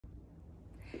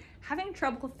having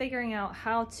trouble figuring out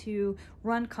how to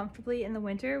run comfortably in the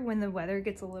winter when the weather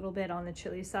gets a little bit on the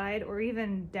chilly side or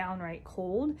even downright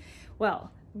cold,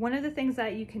 well, one of the things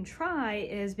that you can try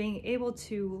is being able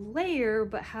to layer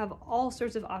but have all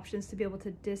sorts of options to be able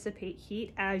to dissipate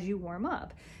heat as you warm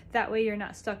up. That way you're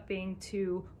not stuck being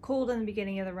too cold in the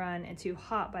beginning of the run and too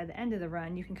hot by the end of the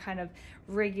run. You can kind of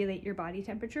regulate your body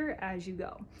temperature as you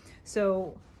go.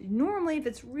 So normally if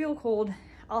it's real cold,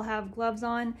 I'll have gloves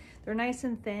on. They're nice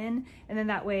and thin, and then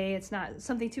that way it's not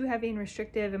something too heavy and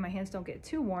restrictive and my hands don't get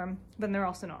too warm, but they're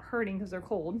also not hurting because they're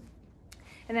cold.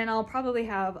 And then I'll probably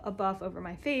have a buff over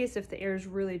my face if the air is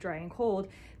really dry and cold.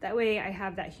 That way I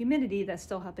have that humidity that's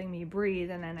still helping me breathe,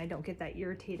 and then I don't get that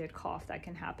irritated cough that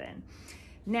can happen.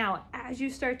 Now, as you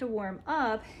start to warm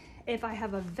up, if I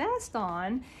have a vest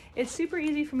on, it's super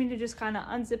easy for me to just kind of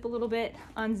unzip a little bit,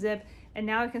 unzip, and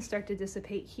now I can start to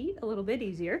dissipate heat a little bit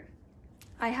easier.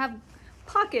 I have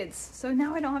pockets, so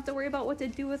now I don't have to worry about what to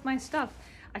do with my stuff.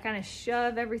 I kind of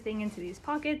shove everything into these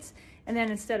pockets, and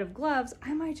then instead of gloves,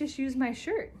 I might just use my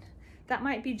shirt. That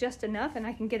might be just enough, and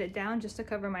I can get it down just to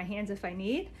cover my hands if I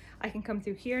need. I can come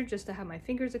through here just to have my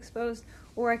fingers exposed,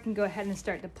 or I can go ahead and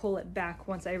start to pull it back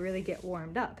once I really get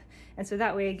warmed up. And so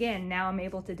that way, again, now I'm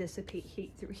able to dissipate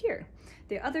heat through here.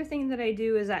 The other thing that I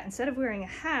do is that instead of wearing a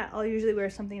hat, I'll usually wear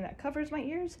something that covers my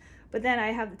ears, but then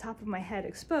I have the top of my head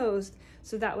exposed,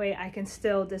 so that way I can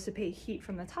still dissipate heat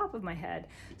from the top of my head.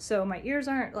 So my ears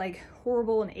aren't like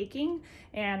horrible and aching,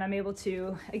 and I'm able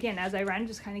to, again, as I run,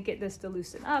 just kind of get this to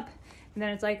loosen up. And then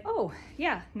it's like, oh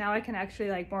yeah, now I can actually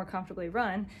like more comfortably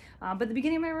run. But at the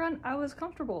beginning of my run, I was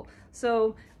comfortable.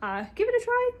 So give it a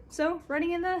try. So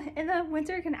running in the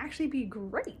winter can actually be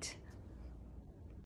great.